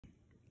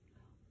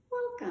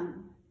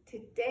Welcome to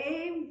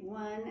day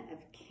one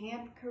of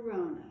Camp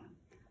Corona,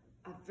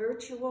 a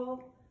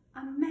virtual,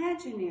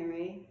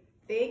 imaginary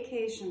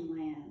vacation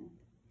land.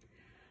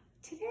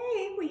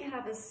 Today we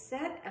have a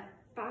set of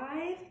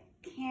 5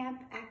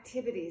 camp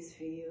activities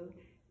for you,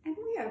 and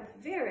we are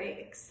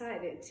very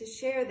excited to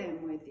share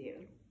them with you.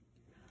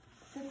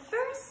 The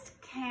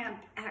first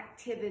camp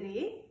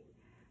activity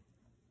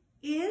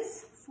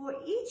is for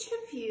each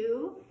of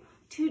you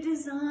to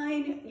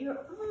design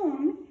your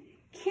own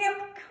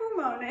Camp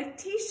Corona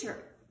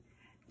t-shirt.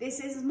 This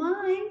is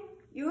mine.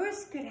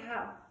 Yours could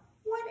have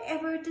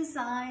whatever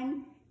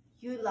design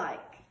you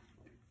like.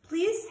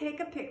 Please take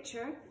a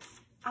picture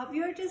of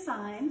your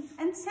design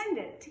and send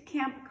it to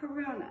Camp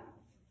Corona.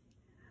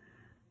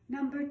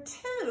 Number 2,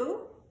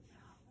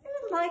 we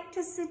would like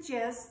to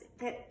suggest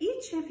that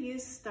each of you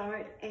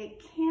start a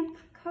Camp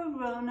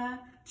Corona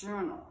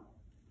journal.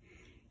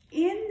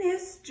 In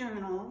this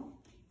journal,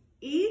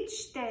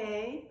 each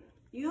day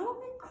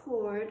you'll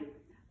record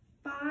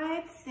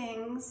 5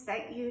 things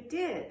that you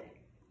did.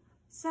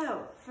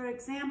 So, for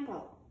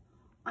example,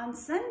 on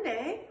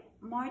Sunday,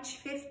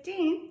 March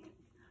 15th,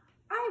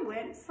 I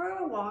went for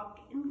a walk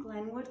in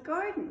Glenwood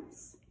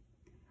Gardens,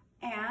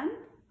 and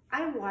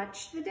I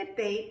watched the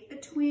debate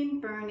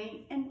between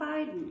Bernie and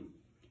Biden.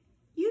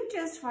 You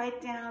just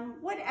write down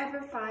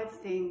whatever 5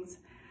 things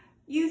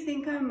you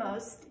think are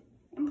most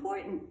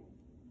important.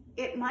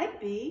 It might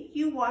be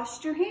you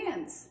washed your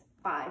hands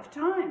 5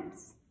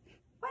 times.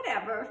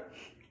 Whatever.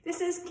 This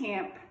is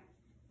camp.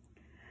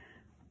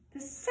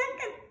 The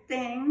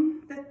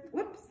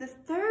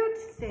third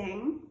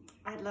thing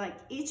I'd like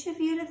each of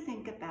you to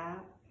think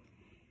about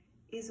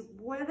is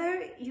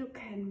whether you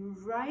can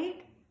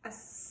write a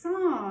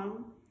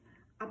song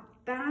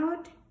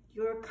about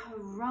your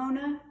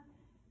Corona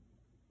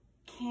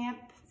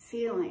camp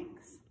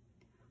feelings.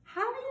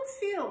 How do you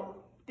feel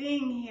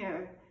being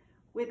here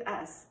with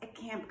us at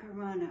Camp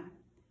Corona?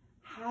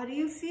 How do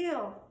you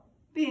feel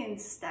being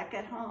stuck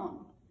at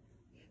home?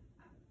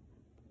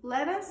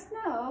 Let us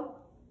know.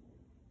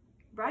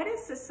 Write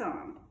us a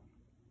song.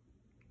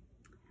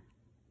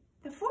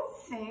 The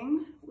 4th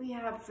thing we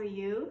have for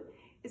you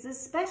is a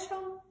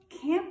special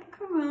Camp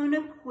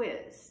Corona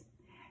quiz.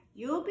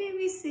 You'll be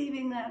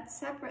receiving that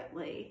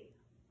separately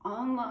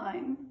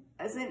online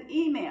as an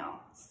email.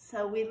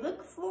 So we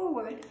look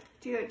forward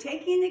to your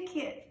taking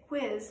the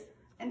quiz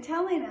and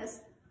telling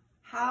us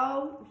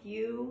how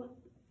you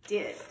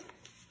did.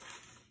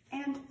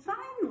 And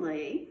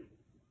finally,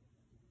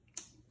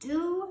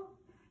 do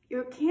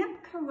your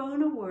Camp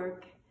Corona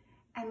work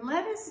and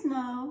let us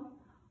know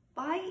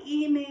by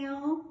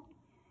email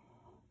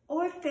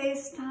or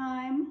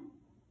FaceTime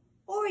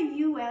or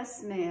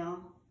US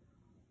mail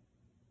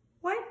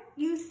what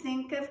you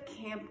think of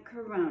Camp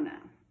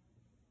Corona.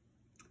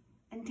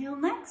 Until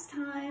next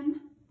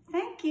time,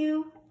 thank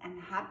you and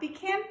happy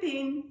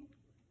camping.